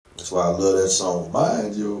That's why I love that song.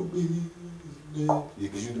 Mind your business.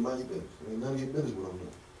 Because you do mind your business. Ain't none of your business what I'm doing.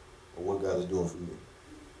 Or what God is doing for you.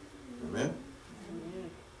 Amen?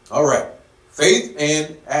 All right. Faith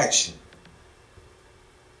and action.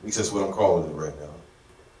 At least that's what I'm calling it right now.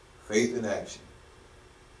 Faith and action.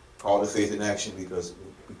 Call it faith and action because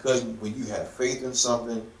when you have faith in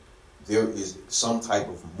something, there is some type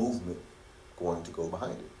of movement going to go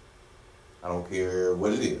behind it. I don't care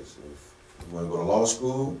what it is. If you want to go to law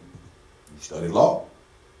school, you study law.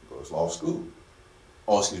 You go to law school.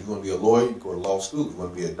 Also, if you want to be a lawyer, you go to law school. If you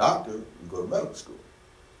want to be a doctor, you go to medical school.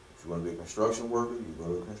 If you want to be a construction worker, you go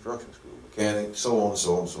to a construction school. Mechanic, so on and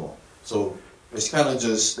so on and so on. So it's kind of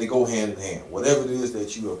just, they go hand in hand. Whatever it is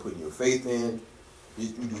that you are putting your faith in, you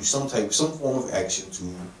do some form of action to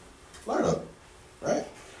learn of it. Right?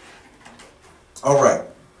 All right.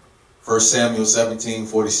 1 Samuel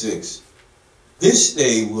 17:46. This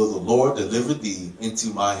day will the Lord deliver thee into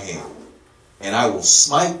my hand, and I will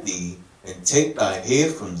smite thee and take thine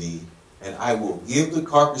head from thee, and I will give the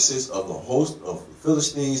carcasses of the host of the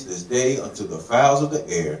Philistines this day unto the fowls of the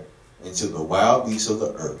air, and to the wild beasts of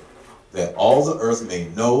the earth, that all the earth may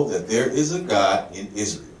know that there is a God in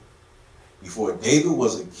Israel. Before David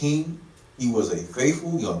was a king, he was a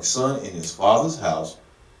faithful young son in his father's house.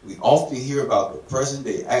 We often hear about the present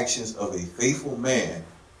day actions of a faithful man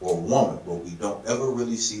or woman, but we don't ever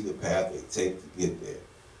really see the path they take to get there.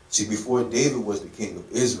 See, before David was the king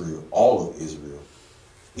of Israel, all of Israel,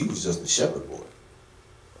 he was just a shepherd boy.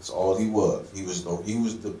 That's all he was. He was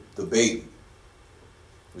the baby,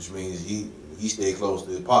 which means he stayed close to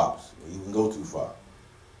his pops. He didn't go too far.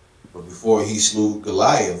 But before he slew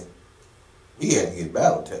Goliath, he had to get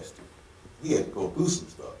battle tested. He had to go through some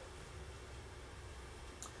stuff.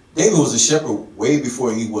 David was a shepherd way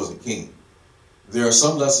before he was a king. There are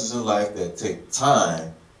some lessons in life that take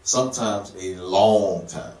time, sometimes a long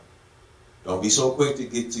time. Don't be so quick to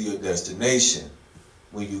get to your destination.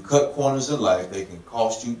 When you cut corners in life, they can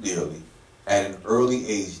cost you dearly. At an early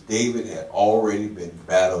age, David had already been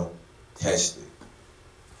battle tested.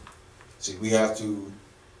 See, we have to,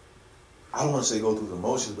 I don't want to say go through the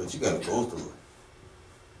motions, but you got to go through it.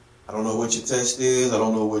 I don't know what your test is. I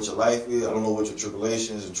don't know what your life is. I don't know what your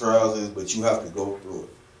tribulations and trials is, but you have to go through it.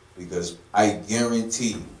 Because I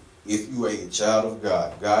guarantee you, if you are a child of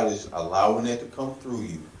God, God is allowing that to come through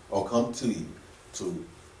you or come to you to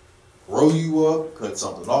grow you up, cut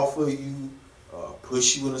something off of you,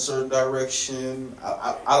 push you in a certain direction.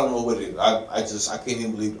 I don't know what it is. I can't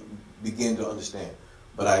even begin to understand.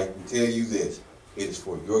 But I can tell you this, it is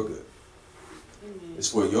for your good. It's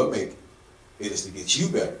for your making. It is to get you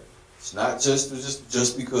better. It's not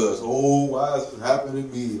just because, oh, why is this happening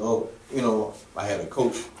to me? Oh, I had a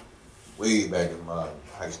coach way back in my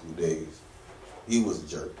high school days. He was a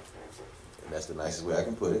jerk. And that's the nicest way I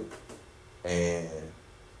can put it. And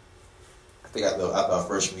I think after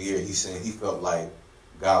freshman year, he said he felt like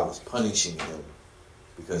God was punishing him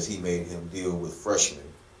because he made him deal with freshmen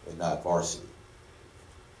and not varsity.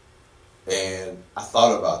 And I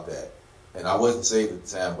thought about that. And I wasn't saved at the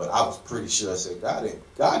time, but I was pretty sure. I said, God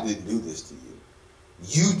didn't do this to you.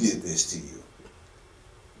 You did this to you.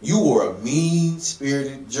 You were a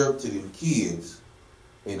mean-spirited jerk to them kids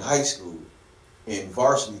in high school, and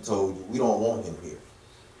varsity told you, we don't want him here.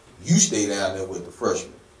 You stay down there with the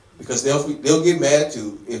freshmen. Because they'll get mad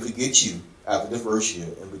too and forget you after the first year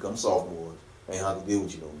and become sophomores and have to deal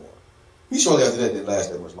with you no more. He shortly after that didn't last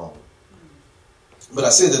that much longer. But I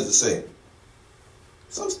said that to say,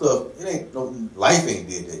 some stuff, life ain't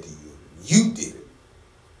did that to you. You did it.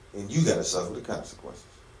 And you got to suffer the consequences.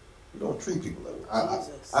 You don't treat people like that.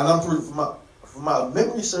 And I'm pretty, if my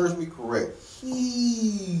memory serves me correct,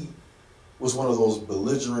 he was one of those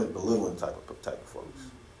belligerent, belittling type of folks.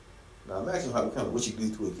 Now imagine what you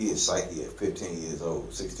do to a kid's psyche at 15 years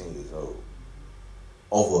old, 16 years old,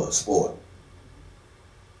 over a sport.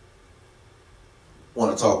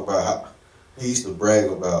 Want to talk about how he used to brag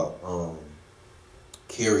about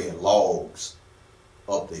carrying logs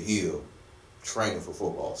up the hill, training for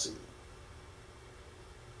football season.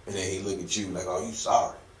 And then he look at you like, "Oh, you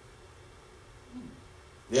sorry?"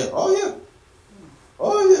 Yeah. Oh yeah.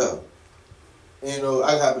 Oh yeah. And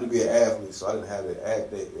I happened to be an athlete, so I didn't have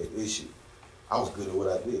that issue. I was good at what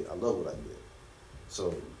I did. I love what I did.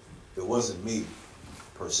 So it wasn't me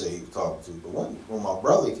per se he was talking to. But when my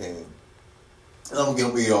brother came, and I'm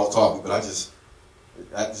gonna be all talking, but I just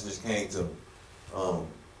came to me.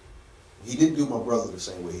 He didn't do my brother the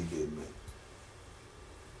same way he did me.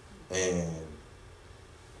 And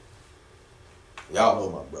y'all know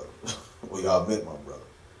my brother. Well, y'all met my brother.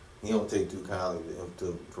 He don't take too kindly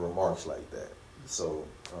to remarks like that. So,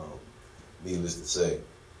 needless to say,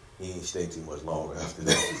 He ain't stay too much longer after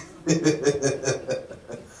that.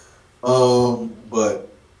 But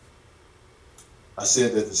I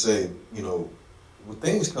said that to say, you know, when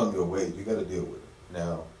things come your way, you got to deal with it.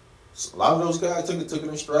 Now, a lot of those guys took it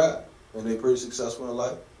in stride, and they're pretty successful in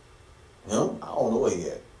life. Him, I don't know where he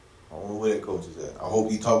at. I don't know where that coach is at. I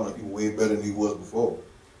hope he's talking to people way better than he was before,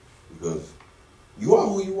 because you are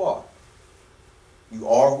who you are. You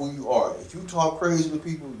are who you are. If you talk crazy to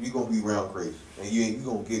people, you're going to be around crazy, and you're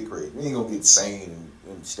going to get crazy. You ain't going to get sane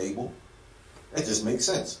and stable. That just makes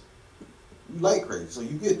sense. You like crazy, so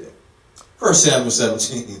you get that. 1 Samuel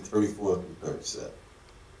 17, 34 through 37.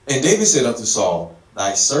 And David said unto Saul,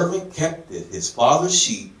 Thy servant kept his father's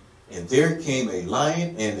sheep, and there came a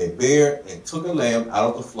lion and a bear, and took a lamb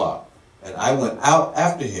out of the flock. And I went out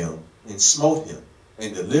after him, and smote him,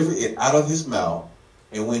 and delivered it out of his mouth.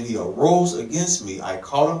 And when he arose against me, I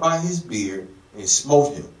caught him by his beard, and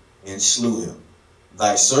smote him, and slew him.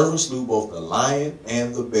 Thy servant slew both the lion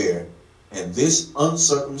and the bear, and this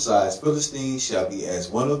uncircumcised Philistine shall be as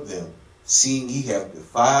one of them, seeing he hath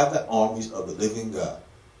defied the armies of the living God.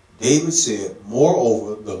 David said,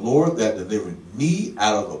 Moreover, the Lord that delivered me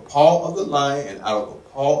out of the paw of the lion and out of the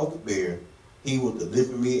paw of the bear, he will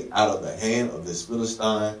deliver me out of the hand of this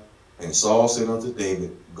Philistine. And Saul said unto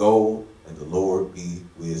David, Go, and the Lord be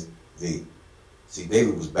with thee. See,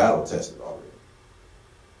 David was battle tested already.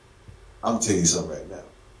 I'm going to tell you something right now.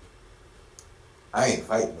 I ain't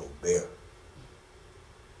fighting no bear.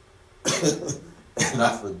 And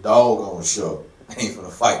not for doggone sure. I ain't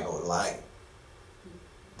finna fight no lion.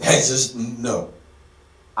 That's just no.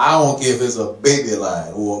 I don't care if it's a baby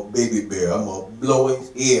lion or a baby bear. I'm gonna blow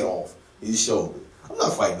his head off his shoulder. I'm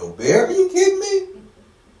not fighting no bear. Are you kidding me?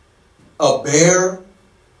 A bear?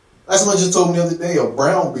 That's what just told me the other day. A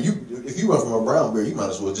brown bear. If you run from a brown bear, you might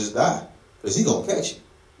as well just die, because he's gonna catch you.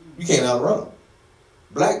 You can't outrun him.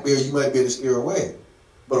 Black bear, you might be able to scare away,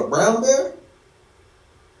 but a brown bear,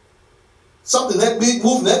 something that big,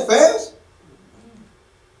 moving that fast,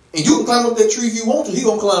 and you can climb up that tree if you want to. He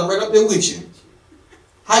gonna climb right up there with you.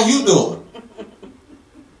 How you doing?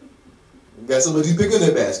 You got somebody picking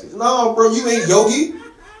their baskets. No, bro, you ain't Yogi.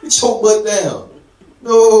 Get your butt down.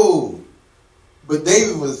 No. But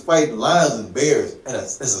David was fighting lions and bears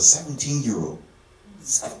as a 17-year-old.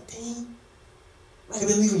 17? Might have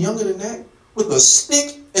been even younger than that. With a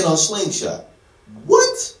stick and a slingshot.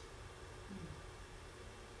 What?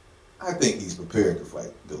 I think he's prepared to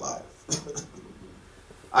fight Goliath.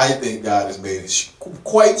 I think God has made it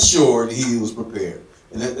quite sure that he was prepared.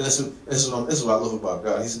 And that's what I love about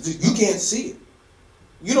God. He said, you can't see it.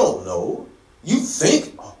 You don't know. You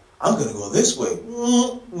think, oh, I'm going to go this way.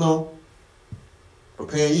 No.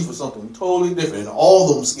 Preparing you for something totally different. And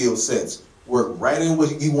all them skill sets work right in what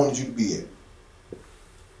he wanted you to be in.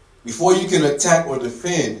 Before you can attack or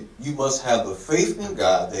defend, you must have the faith in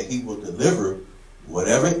God that he will deliver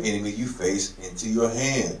whatever enemy you face into your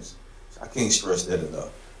hands. I can't stress that enough.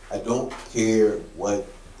 I don't care what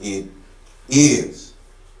it is.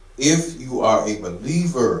 If you are a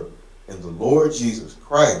believer in the Lord Jesus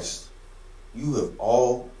Christ, you have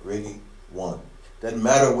already won. Doesn't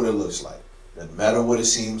matter what it looks like. Doesn't matter what it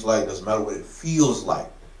seems like. Doesn't matter what it feels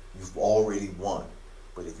like. You've already won.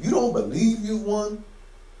 But if you don't believe you've won,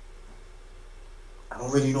 I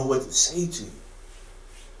don't really know what to say to you.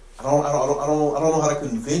 I don't know how to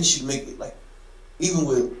convince you to make it, like, even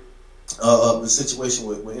with the situation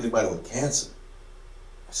with anybody with cancer.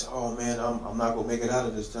 I said, oh man, I'm not going to make it out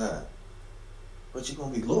of this time. But you're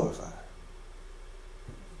going to be glorified.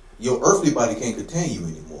 Your earthly body can't contain you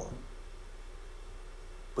anymore.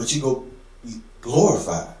 But you're going to be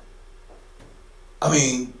glorified. I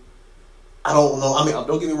mean, I don't know. I mean,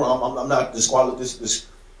 don't get me wrong. I'm not disqualified this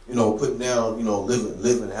putting down,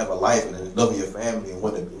 live and have a life and loving your family and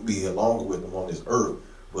want to be along with them on this earth.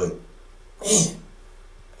 But, man,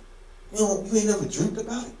 you ain't never dreamt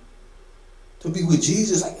about it. To be with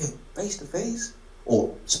Jesus, like face to face,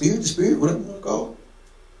 or spirit to spirit, whatever you want to call it.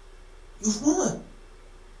 You've won.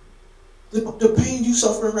 The pain you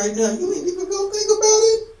suffering right now, you ain't even gonna think about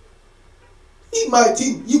it. You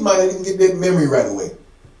might not even get that memory right away.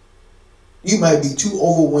 You might be too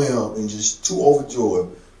overwhelmed and just too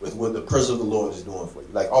overjoyed with what the presence of the Lord is doing for you.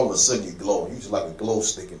 Like all of a sudden you're glowing. You're just like a glow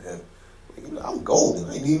stick in heaven. I'm golden.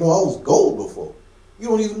 I didn't even know I was gold before. You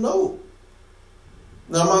don't even know.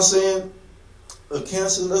 Now, am I saying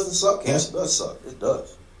cancer doesn't suck? Cancer does suck. It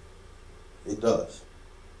does. It does.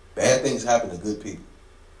 Bad things happen to good people.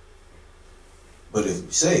 But if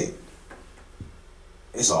you're saved,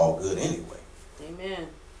 it's all good anyway. Amen.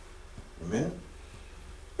 Amen.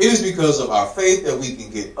 It is because of our faith that we can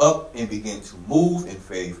get up and begin to move in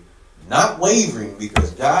faith, not wavering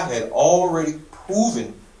because God had already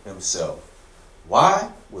proven himself.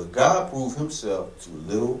 Why would God prove himself to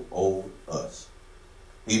little old us?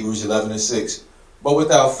 Hebrews 11:6. But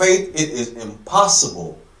without faith it is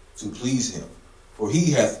impossible to please him. For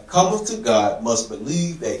he hath cometh to God must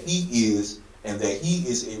believe that he is, and that he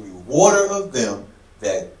is a rewarder of them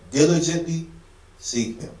that diligently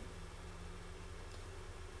seek him.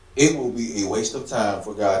 It will be a waste of time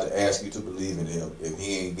for God to ask you to believe in him if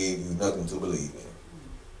he ain't gave you nothing to believe in.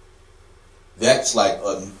 That's like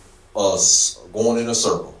us going in a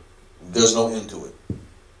circle. There's no end to it.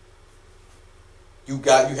 You've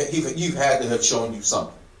had to have shown you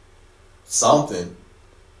something. Something.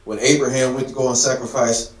 When Abraham went to go and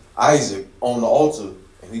sacrifice Isaac on the altar,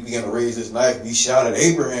 and he began to raise his knife, and he shouted,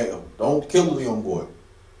 Abraham, don't kill the young boy.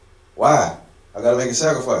 Why? I got to make a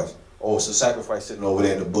sacrifice. Oh, it's a sacrifice sitting over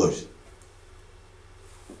there in the bush.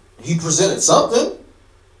 He presented something.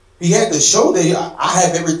 He had to show that I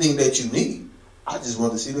have everything that you need. I just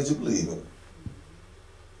want to see that you believe in it.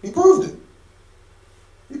 He proved it.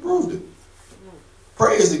 He proved it.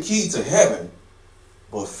 Prayer is the key to heaven,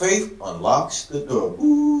 but faith unlocks the door.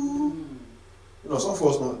 Ooh. You know, some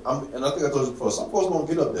folks and I think I told you before, some folks going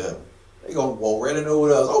to get up to heaven. They're going to walk right in there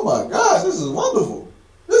with us. Oh my gosh, this is wonderful.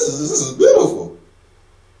 This is beautiful.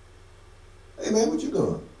 Hey man, what you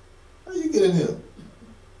doing? How you get in here?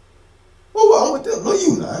 Well, I'm with them. No,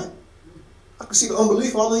 you not. I can see the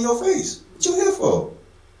unbelief all in your face. What you here for?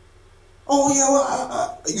 Oh yeah,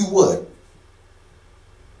 well, you what?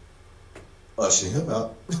 Usher him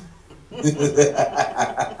out. I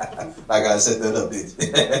gotta set that up, did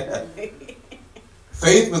you?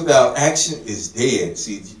 Faith without action is dead.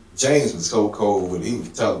 See, James was so cold when he was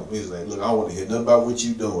telling me, he was like, look, I don't want to hear nothing about what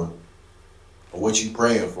you doing or what you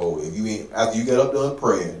praying for. If you ain't, after you get up done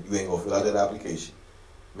praying, you ain't gonna fill out that application.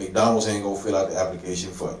 McDonald's ain't gonna fill out the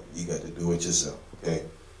application for you. You got to do it yourself. Okay?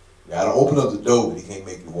 You gotta open up the door, but he can't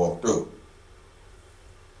make you walk through.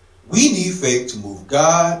 We need faith to move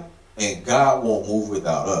God, and God won't move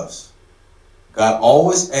without us. God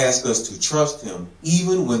always asks us to trust him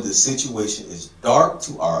even when the situation is dark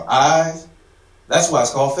to our eyes. That's why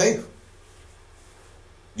it's called faith.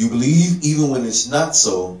 You believe even when it's not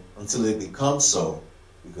so until it becomes so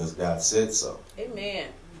because God said so. Amen.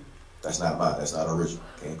 That's not mine. That's not original.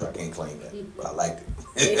 I can't claim that, but I liked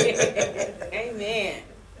it. Amen.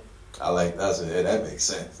 I like that. I said, yeah, that makes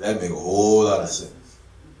sense. That makes a whole lot of sense.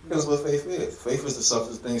 That's what faith is. Faith is the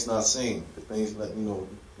substance of things not seen. The things that, you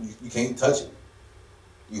can't touch it.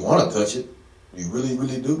 You want to touch it. You really,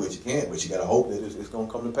 really do, but you can't. But you got to hope that it's going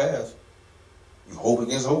to come to pass. You hope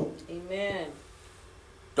against hope. Amen.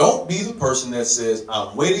 Don't be the person that says,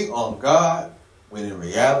 I'm waiting on God, when in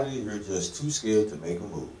reality, you're just too scared to make a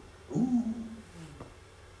move. Ooh.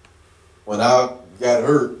 When I got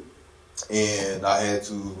hurt and I had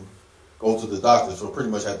to go to the doctor, so pretty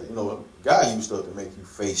much had to, God used stuff to make you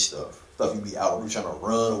face stuff you be out, you trying to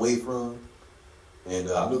run away from. And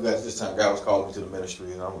I knew God this time, God was calling me to the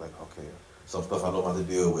ministry, and I'm like, okay, some stuff I know I'm about to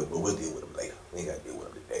deal with, but we'll deal with them later. We ain't got to deal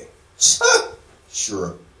with them today.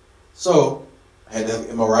 Sure. So I had to have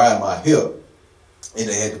an MRI in my hip, and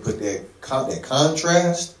they had to put that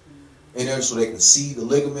contrast in there so they can see the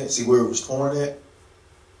ligament, see where it was torn at.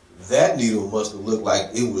 That needle must have looked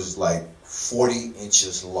like it was like 40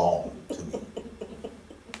 inches long to me.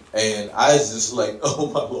 And I was just like,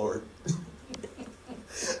 oh my Lord.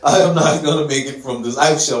 I am not going to make it from this.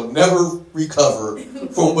 I shall never recover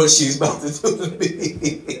from what she's about to do to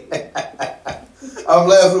me. I'm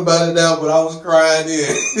laughing about it now, but I was crying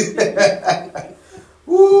in.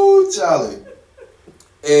 Woo, Charlie.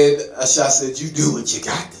 And Asha said, you do what you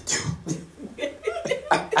got to do.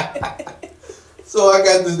 So I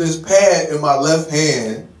got this pad in my left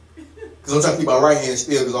hand, because I'm trying to keep my right hand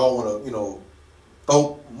still, because I don't want to,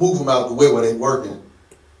 don't move them out of the way while they're working.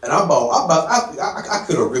 And I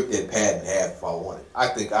could have ripped that pad in half if I wanted. I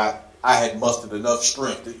think I had mustered enough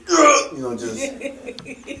strength to,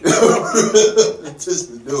 just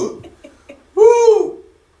to do it. Woo!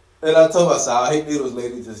 And I told her, I said, I hate needles,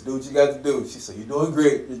 lady. Just do what you got to do. She said, you're doing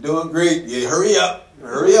great. You're doing great. Yeah, hurry up.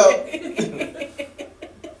 Hurry up.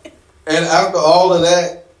 And after all of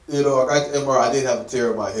that, I got the MRI. I did have a tear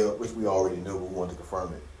in my hip, which we already knew, but we wanted to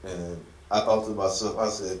confirm it. And I thought to myself, I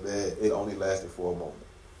said, man, it only lasted for a moment.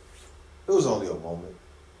 It was only a moment.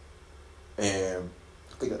 And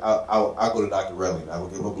I think I go to Dr. Relling. I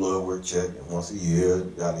would give him a blood work check once a year,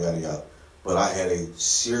 yada, yada, yada. But I had a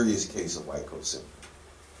serious case of white coat syndrome.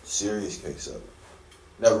 Serious case of it.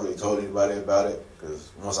 Never really told anybody about it,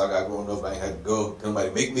 because once I got grown up, I ain't had to go.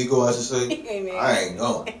 Nobody make me go, I should say. Amen. I ain't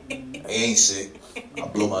going. I ain't sick. I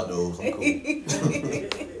blow my nose. I'm cool.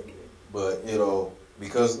 But,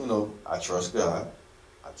 because, I trust God.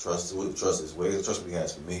 I trust His ways. I trust what He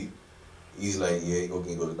has for me. He's like, yeah, go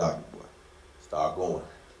to the doctor, boy. Start going.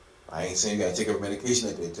 I ain't saying you got to take every medication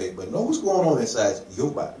that they take, but know what's going on inside your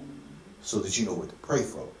body so that you know what to pray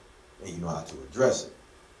for and you know how to address it.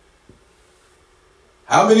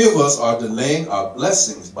 How many of us are delaying our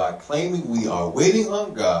blessings by claiming we are waiting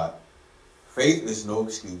on God? Faith is no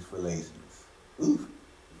excuse for laziness. Ooh.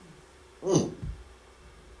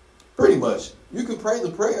 Pretty much. You can pray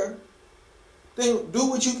the prayer. Then do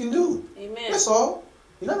what you can do. Amen. That's all.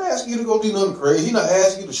 He's not asking you to go do nothing crazy. He's not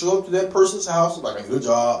asking you to show up to that person's house like I need a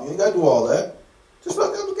job. You ain't got to do all that. Just fill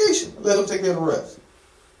out the application and let them take care of the rest.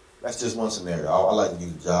 That's just one scenario. I like to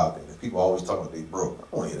use the job thing. People always talk about they broke.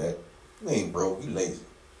 I don't hear that. You ain't broke. You lazy.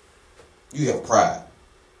 You have pride.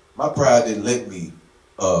 My pride didn't let me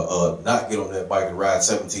not get on that bike and ride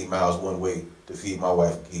 17 miles one way to feed my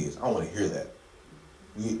wife and kids. I don't want to hear that.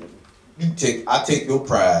 I take your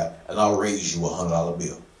pride and I'll raise you $100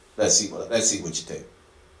 bill. Let's see what you take.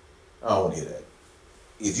 I don't want to hear that.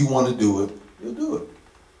 If you want to do it, you'll do it.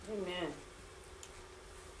 Amen.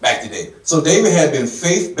 Back to David. So David had been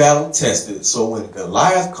faith battle tested. So when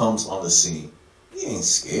Goliath comes on the scene, he ain't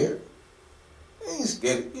scared. He ain't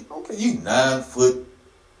scared. Okay, you 9 foot,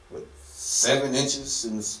 7 inches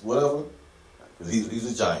and whatever. Because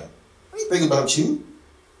he's a giant. I ain't thinking about you.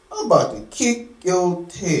 I'm about to kick your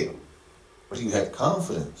tail. But he had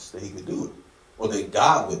confidence that he could do it. Or that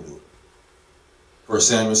God would do it. 1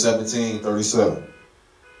 Samuel 17:37.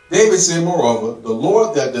 David said, moreover, the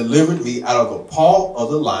Lord that delivered me out of the paw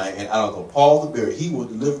of the lion and out of the paw of the bear, he will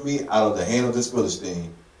deliver me out of the hand of this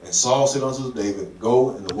Philistine. And Saul said unto David,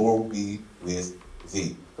 go, and the Lord will be with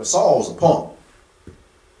thee. But Saul was a punk.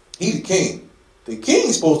 He the king. The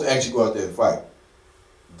king's supposed to actually go out there and fight.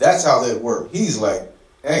 That's how that works. He's like,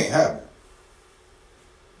 that ain't happening.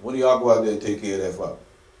 When do y'all go out there and take care of that fight?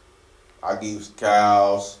 I give you some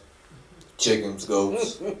cows, chickens,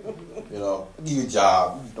 goats. I give you a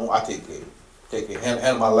job. I take care of it. Take care.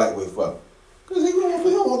 Handle my lightweight fuck. Because he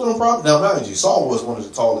don't want no problem. Now, mind you, Saul was one of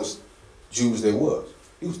the tallest Jews there was.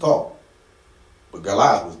 He was tall. But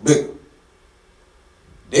Goliath was bigger.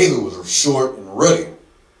 David was short and ruddy.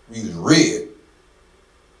 He was red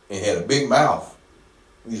and had a big mouth.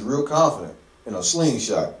 He was real confident in a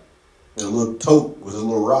slingshot and a little tote with his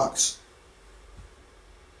little rocks.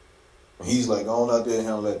 And he's like, go on out there and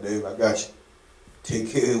handle that, David. I got you.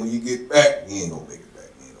 Take care when you get back. He ain't gonna make it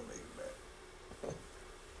back.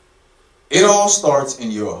 It all starts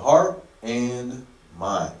in your heart and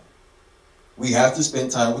mind. We have to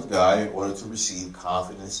spend time with God in order to receive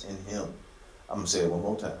confidence in Him. I'm going to say it one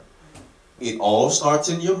more time. It all starts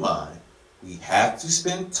in your mind. We have to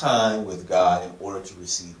spend time with God in order to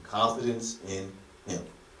receive confidence in Him.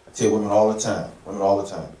 I tell women all the time,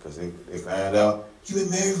 because they find out, you've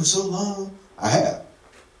been married for so long. I have.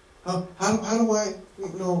 How do I,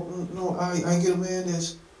 I get a man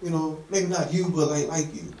that's, maybe not you, but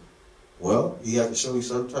like you. Well, he has to show you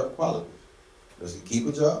certain type of qualities. Does he keep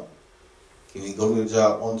a job? Can he go to the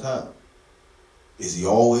job on time? Is he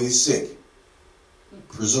always sick?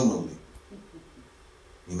 Presumably.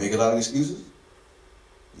 You make a lot of excuses?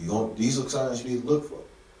 These are signs you need to look for.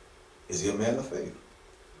 Is he a man of faith?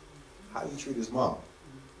 How do you treat his mom?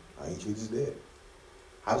 How do you treat his dad?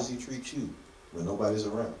 How does he treat you when nobody's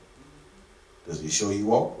around? Does he show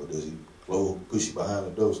you off, or does he push you behind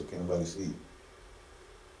the door so can't nobody see you?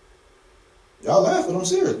 Y'all laugh, but I'm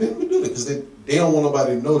serious. They do that because they don't want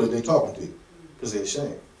nobody to know that they're talking to you because they're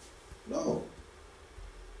ashamed. No.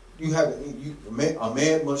 You have a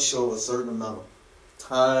man must show a certain amount of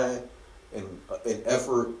time and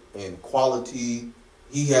effort and quality.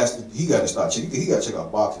 He got to start checking. He got to check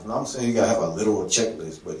out boxes. Now I'm saying you got to have a literal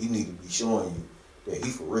checklist, but he need to be showing you that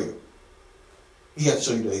he's for real. He has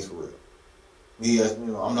to show you that he's for real.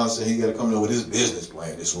 I'm not saying he got to come in with his business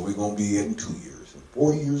plan. This is where we're going to be in 2 years, in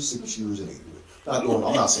 4 years, 6 years, and 8 years.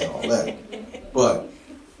 I'm not saying all that, but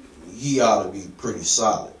he ought to be pretty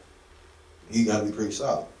solid. He got to be pretty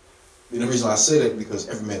solid. And the reason I say that is because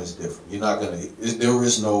every man is different. There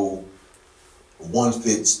is no one plan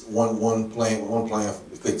fits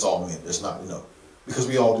all men. There's not, because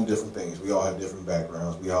we all do different things. We all have different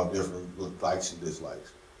backgrounds. We all have different likes and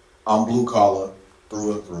dislikes. I'm blue collar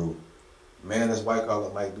through and through. Man that's white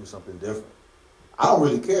collar might do something different. I don't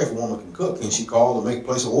really care if a woman can cook. Can she call to make a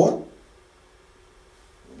place of order?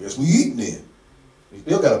 I guess we eating then. You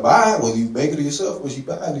still got to buy it, whether you make it yourself, or you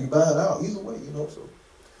buy it, or you buy it out. Either way, so.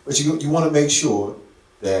 But you want to make sure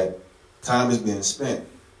that time is being spent.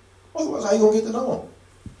 Otherwise, how you going to get to know Him?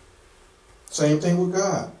 Same thing with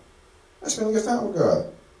God. I spend your time with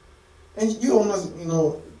God. And you don't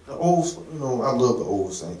know, The old, I love the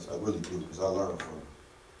old saints. I really do, because I learned from them.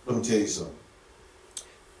 Let me tell you something.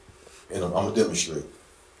 And I'm going to demonstrate.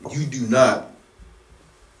 You do not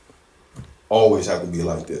always have to be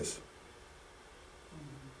like this.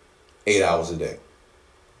 8 hours a day.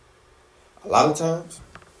 A lot of times,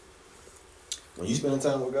 when you spend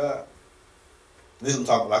time with God, this I'm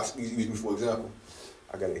talking about, use me for example,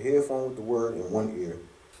 I got a headphone with the word in one ear,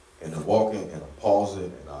 and I'm walking and I'm pausing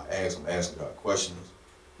and I'm asking God questions.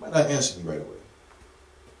 Might not answer me right away.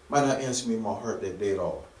 Might not answer me in my heart that day at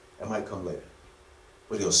all. It might come later.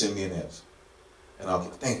 But he'll send me an answer. And I'll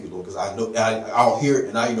thank you, Lord, because I know I'll hear it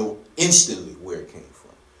and I know instantly where it came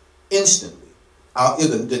from. Instantly.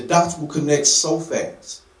 The dots will connect so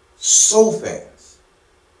fast. So fast.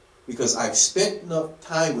 Because I've spent enough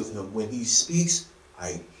time with him. When he speaks,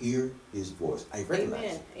 I hear his voice. I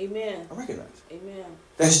recognize it. Amen. I recognize it. Amen.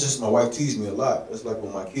 That's just, my wife teased me a lot. That's like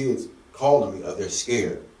when my kids calling me, they're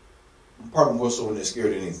scared. Probably more so when they're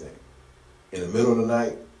scared of anything. In the middle of the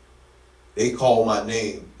night, they call my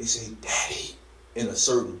name. They say, Daddy, in a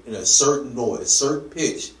certain noise, a certain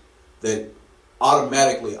pitch, that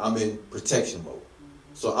automatically I'm in protection mode.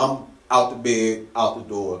 So I'm out the bed, out the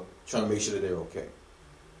door, trying to make sure that they're okay.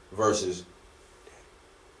 Versus,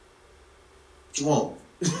 what you want?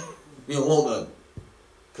 You don't want nothing.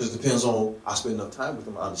 Because it depends on, I spend enough time with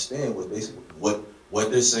them, I understand what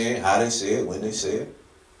they're saying, how they say it, when they say it.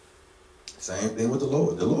 Same thing with the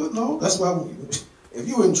Lord. The Lord, no, that's why if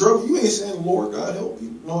you're in trouble, you ain't saying, Lord God help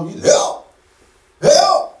you. No, you help.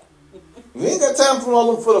 Help. You ain't got time for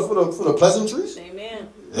all them for the pleasantries. Amen.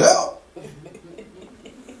 Help.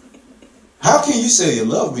 How can you say you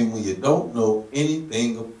love me when you don't know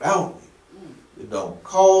anything about me? You don't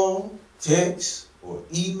call, text, or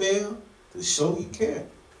email to show you care.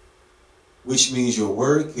 Which means your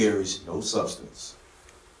word carries no substance.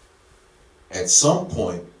 At some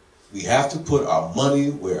point, we have to put our money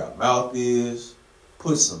where our mouth is,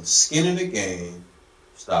 put some skin in the game,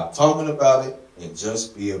 stop talking about it, and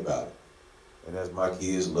just be about it. And as my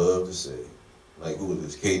kids love to say, like who is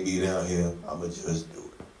this, KB down here, I'ma just do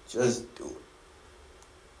it. Just do it.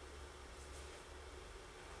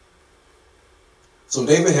 So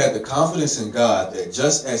David had the confidence in God that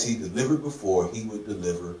just as he delivered before, he would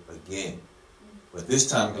deliver again. But this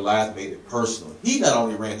time Goliath made it personal. He not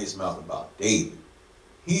only ran his mouth about David,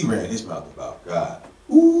 he ran his mouth about God.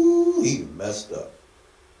 Ooh, he messed up.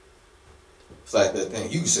 It's like that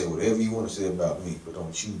thing. You can say whatever you want to say about me, but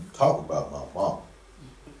don't you talk about my mom.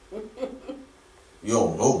 You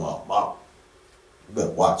don't know my mom. You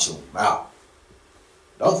better watch your mouth.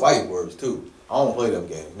 Don't fight words, too. I don't play them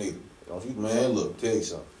games, neither. Don't you, man, look, tell you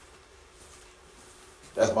something.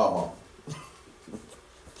 That's my mom.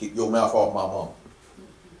 Keep your mouth off my mom.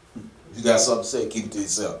 If you got something to say, keep it to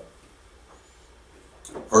yourself.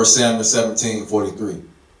 1 Samuel 17:43.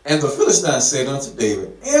 And the Philistine said unto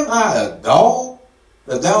David, Am I a dog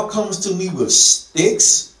that thou comest to me with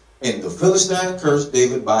sticks? And the Philistine cursed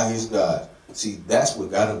David by his God. See, that's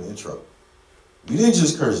what got him in trouble. You didn't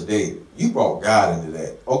just curse David. You brought God into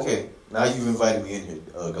that. Okay, now you've invited me in here,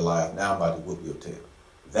 Goliath. Now I'm about to whoop your tail.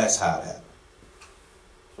 That's how it happened.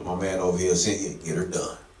 So my man over here said, yeah, get her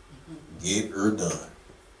done. Get her done.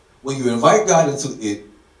 When you invite God into it,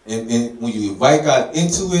 and when you invite God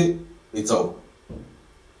into it, it's over.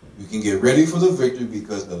 You can get ready for the victory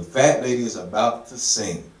because the fat lady is about to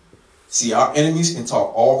sing. See, our enemies can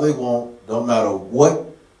talk all they want, no matter what,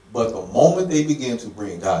 but the moment they begin to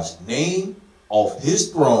bring God's name off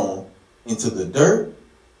his throne into the dirt,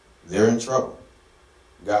 they're in trouble.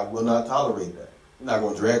 God will not tolerate that. He's not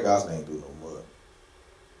going to drag God's name through no mud.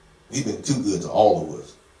 He's been too good to all of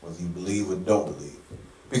us, whether you believe or don't believe.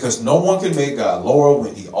 Because no one can make God lower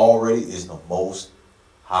when he already is the most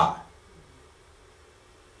high.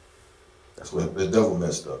 That's where the devil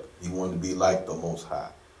messed up. He wanted to be like the most high.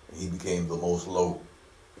 And he became the most low.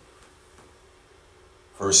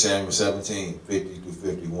 1 Samuel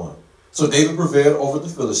 17:50-51. So David prevailed over the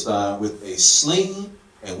Philistine with a sling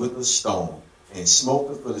and with a stone, and smote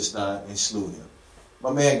the Philistine and slew him.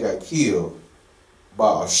 My man got killed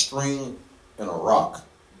by a string and a rock.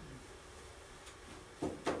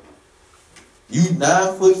 You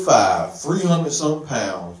 9'5", 300-some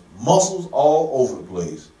pounds, muscles all over the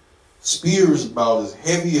place, spears about as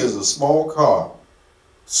heavy as a small car,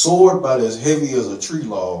 sword about as heavy as a tree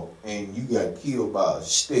log, and you got killed by a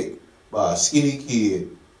stick by a skinny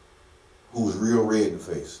kid who was real red in the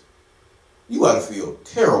face. You ought to feel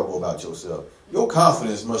terrible about yourself. Your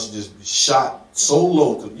confidence must just be shot so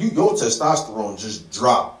low to you. Your testosterone just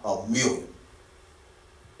dropped 1,000,000.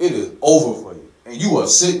 It is over for you. And you are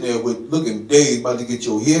sitting there with looking dazed, about to get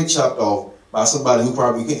your head chopped off, by somebody who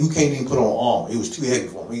can't even put on armor. It was too heavy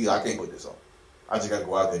for him. I can't put this on. I just got to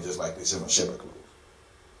go out there just like this in my shepherd clothes.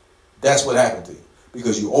 That's what happened to you.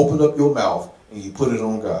 Because you opened up your mouth and you put it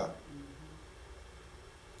on God.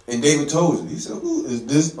 And David told you, he said, who is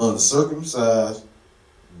this uncircumcised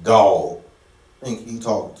dog think he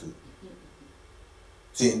talking to?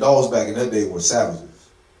 See, dogs back in that day were savages.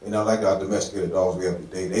 And not like our domesticated dogs we have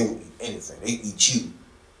today. They would eat anything. They eat you.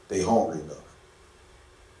 They hungry enough.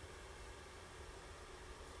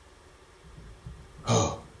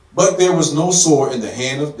 But there was no sword in the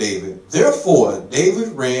hand of David. Therefore, David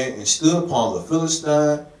ran and stood upon the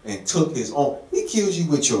Philistine and took his own. He kills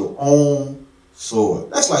you with your own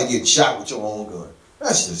sword. That's like getting shot with your own gun.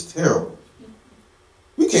 That's just terrible.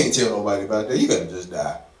 You can't tell nobody about that. You got to just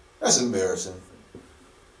die. That's embarrassing.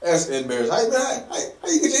 That's embarrassing. How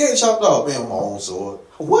you get your head chopped off? Man, with my own sword.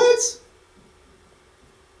 What?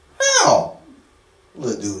 How?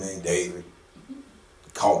 Little dude named David.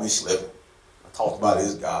 Caught me slipping. Talked about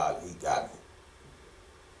his God, he got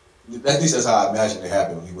me. At least that's how I imagine it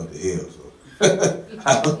happened when he went to hell.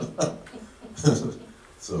 I don't know.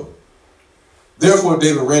 So, therefore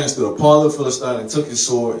David ran and stood upon the Philistine and took his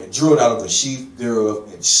sword and drew it out of the sheath thereof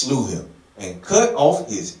and slew him and cut off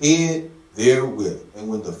his head therewith. And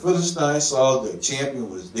when the Philistines saw their champion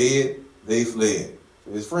was dead, they fled.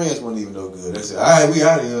 So his friends weren't even no good. They said, all right, we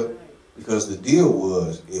out of here. Because the deal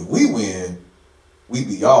was, if we win, we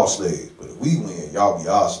be y'all slaves, but if we win, y'all be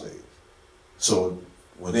our slaves. So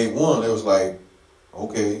when they won, they was like,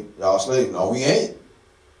 okay, y'all slaves. No, we ain't.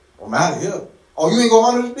 I'm out of here. Oh, you ain't gonna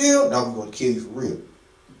honor the deal? Now we're gonna kill you for real.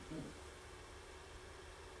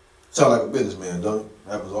 Sound like a businessman, don't it?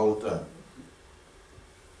 Happens all the time.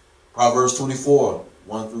 Proverbs 24,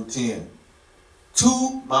 1 through 10.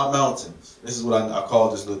 To my mountains. This is what I call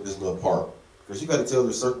this little part. Because you got to tell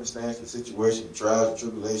the circumstance, the situation, the trials, and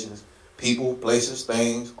tribulations, people, places,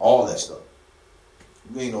 things, all that stuff.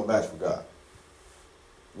 You ain't no match for God.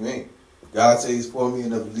 You ain't. If God says he's for me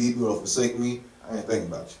and never leave me or forsake me, I ain't thinking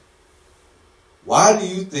about you. Why do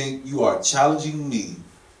you think you are challenging me,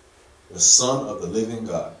 the Son of the living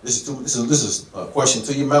God? This is a question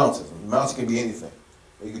to your mountains. The mountain can be anything.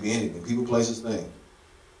 It can be anything. People, places, things.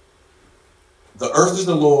 The earth is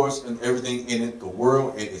the Lord's and everything in it, the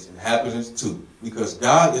world and its inhabitants too. Because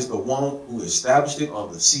God is the one who established it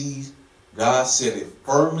on the seas. God set it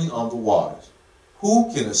firmly on the waters.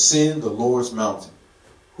 Who can ascend the Lord's mountain?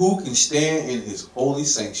 Who can stand in his holy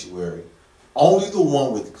sanctuary? Only the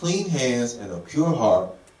one with clean hands and a pure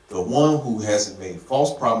heart, the one who hasn't made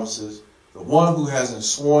false promises, the one who hasn't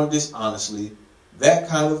sworn dishonestly. That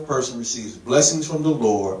kind of person receives blessings from the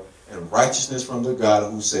Lord and righteousness from the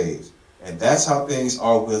God who saves. And that's how things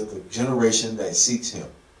are with the generation that seeks him,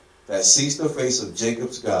 that seeks the face of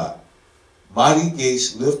Jacob's God. Mighty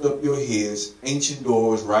gates, lift up your heads, ancient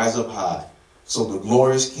doors, rise up high, so the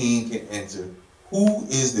glorious King can enter. Who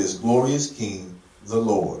is this glorious King? The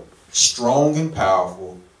Lord, strong and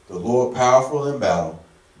powerful, the Lord powerful in battle.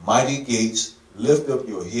 Mighty gates, lift up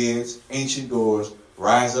your heads, ancient doors,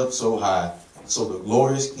 rise up so high, so the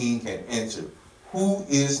glorious King can enter. Who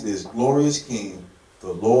is this glorious King?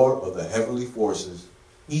 The Lord of the heavenly forces.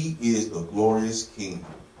 He is the glorious King.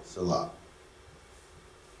 Salah.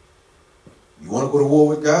 You want to go to war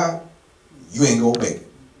with God? You ain't going to make it.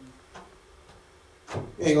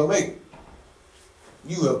 You ain't going to make it.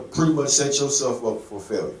 You have pretty much set yourself up for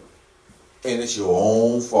failure. And it's your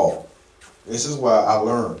own fault. This is why I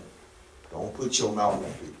learned. Don't put your mouth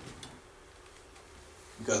on people.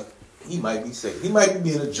 Because he might be saved. He might be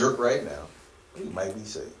being a jerk right now. He might be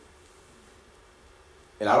saved.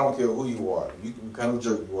 And I don't care who you are. You can kind of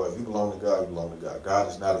jerk you are. If you belong to God, you belong to God. God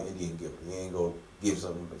is not an Indian giver. He ain't going to give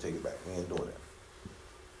something and take it back. He ain't doing that.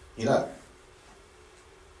 He's not.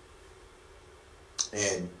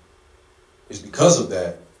 And it's because of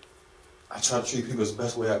that, I try to treat people as the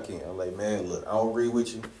best way I can. I'm like, man, look, I don't agree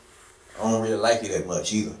with you. I don't really like you that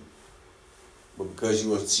much either. But because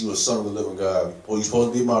you were a son of the living God, you're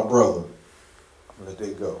supposed to be my brother, I'm going to let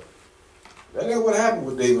that go. That ain't what happened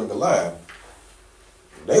with David and Goliath.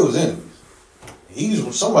 They was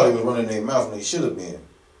enemies. Somebody was running their mouth when they should have been.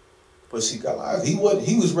 But see, Goliath, he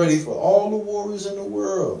was ready for all the warriors in the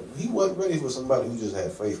world. He wasn't ready for somebody who just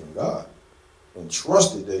had faith in God and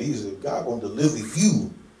trusted that he's a God going to deliver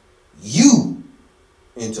you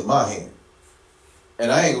into my hand.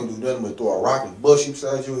 And I ain't going to do nothing but throw a rock and bust you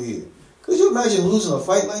upside your head. Could you imagine losing a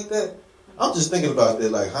fight like that? I'm just thinking about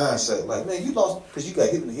that like hindsight. Like, man, you lost because you got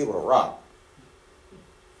hit in the head with a rock.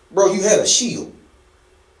 Bro, you had a shield.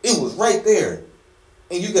 It was right there.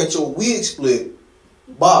 And you got your wig split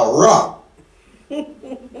by a rock.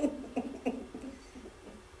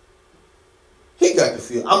 He got to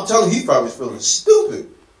feel, I'm telling you, he probably was feeling stupid.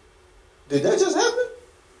 Did that just happen?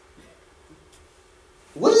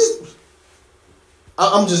 What is,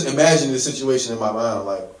 I'm just imagining this situation in my mind.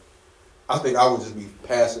 Like, I think I would just be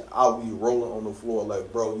passing, I would be rolling on the floor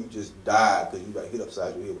like, bro, you just died because you got hit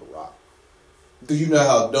upside your head with a rock. Do you know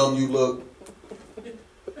how dumb you look?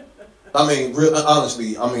 I mean,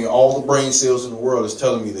 honestly, all the brain cells in the world is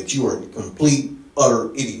telling me that you are a complete,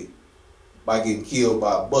 utter idiot by getting killed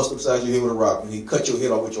by a bust upside your head with a rock and he cut your head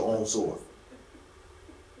off with your own sword.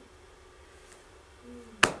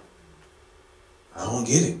 I don't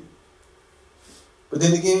get it. But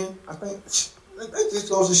then again, I think that just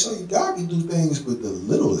goes to show you God can do things with the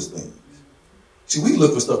littlest things. See, we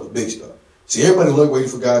look for stuff with big stuff. See, everybody look waiting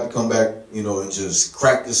for God to come back, and just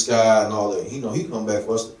crack the sky and all that. He come back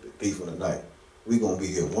for us the thief in the night. We're going to be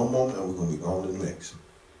here one moment and we're going to be gone the next.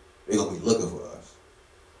 They're going to be looking for us.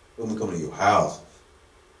 They're going to be coming to your houses.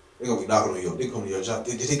 They're going to be knocking on they come to your job.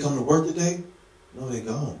 Did they come to work today? No, they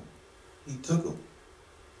gone. He took them.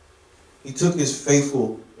 He took his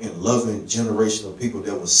faithful and loving generation of people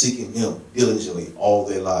that were seeking him diligently all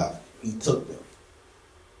their lives. He took them.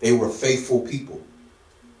 They were faithful people.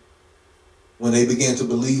 When they began to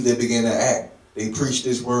believe, they began to act. They preached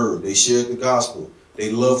his word. They shared the gospel.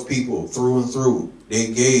 They loved people through and through.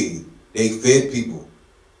 They gave. They fed people.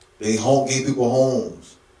 They gave people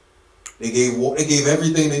homes. They gave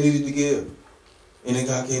everything they needed to give. And then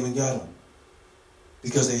God came and got them.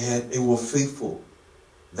 Because they were faithful.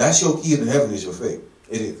 That's your key to heaven, is your faith.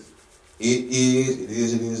 It is. It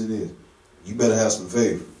is. You better have some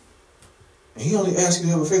faith. And he only asks you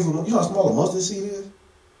to have a faithful. You know how small a mustard seed is?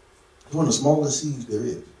 It's one of the smallest seeds there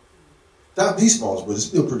is. Not the smallest, but it's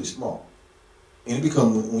still pretty small. And it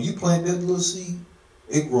becomes, when you plant that little seed,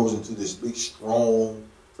 it grows into this big, strong,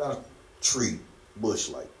 it's not a tree,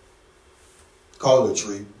 bush-like. Call it a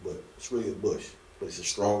tree, but it's really a bush. But it's the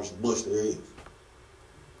strongest bush there is.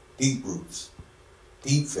 Deep roots.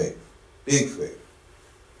 Deep faith. Big faith.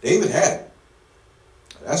 David had it.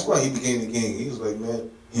 That's why he became the king. He was like, man,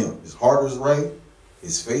 his heart is right.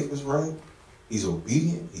 His faith is right. He's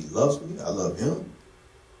obedient. He loves me. I love him.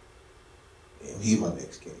 And he's my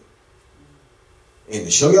next king. And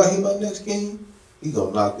to show y'all he's my next king, he's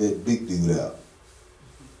going to knock that big dude out.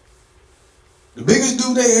 The biggest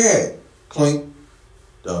dude they had, clink,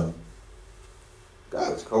 done.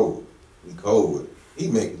 God is cold. He cold with it. He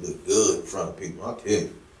make it look good in front of people. I'll tell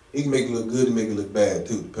you. He can make it look good and make it look bad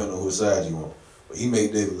too, depending on whose side you on. But he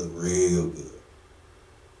made David look real good.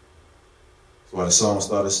 That's why the song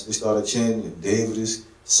started chanting,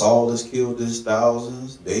 Saul has killed his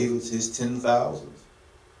thousands, David's his 10,000s.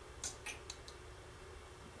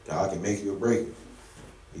 God can make you or break you.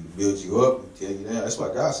 He can build you up and tell you that. That's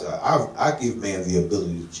why God said, I give man the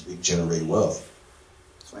ability to generate wealth.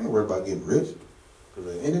 So I ain't worried about getting rich.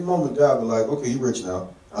 Because at any moment, God be like, okay, you rich now.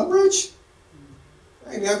 I'm rich.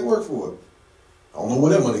 I ain't have to work for it. I don't know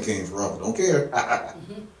where that money came from. Don't care.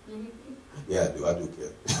 Yeah, I do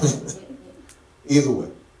care. Either way.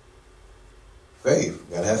 Faith.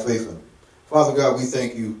 Got to have faith in it. Father God, we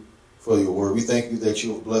thank you for your word. We thank you that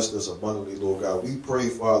you have blessed us abundantly, Lord God. We pray,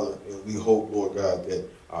 Father, and we hope, Lord God, that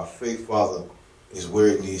our faith, Father, is where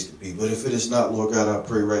it needs to be. But if it is not, Lord God, I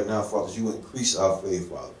pray right now, Father, you increase our faith,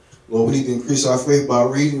 Father. Lord, we need to increase our faith by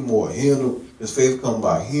reading more. Because faith comes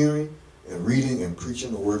by hearing and reading and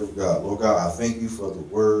preaching the word of God. Lord God, I thank you for the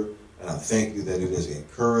word, and I thank you that it is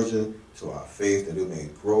encouraging to our faith, that it may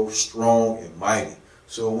grow strong and mighty.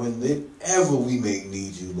 So whenever we may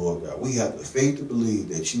need you, Lord God, we have the faith to believe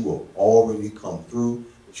that you have already come through,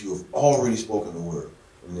 that you have already spoken the word,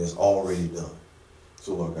 and it's already done.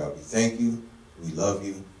 So, Lord God, we thank you, we love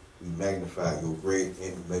you, we magnify your great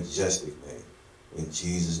and majestic name. In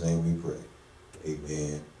Jesus' name we pray.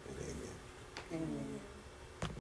 Amen and amen. Amen.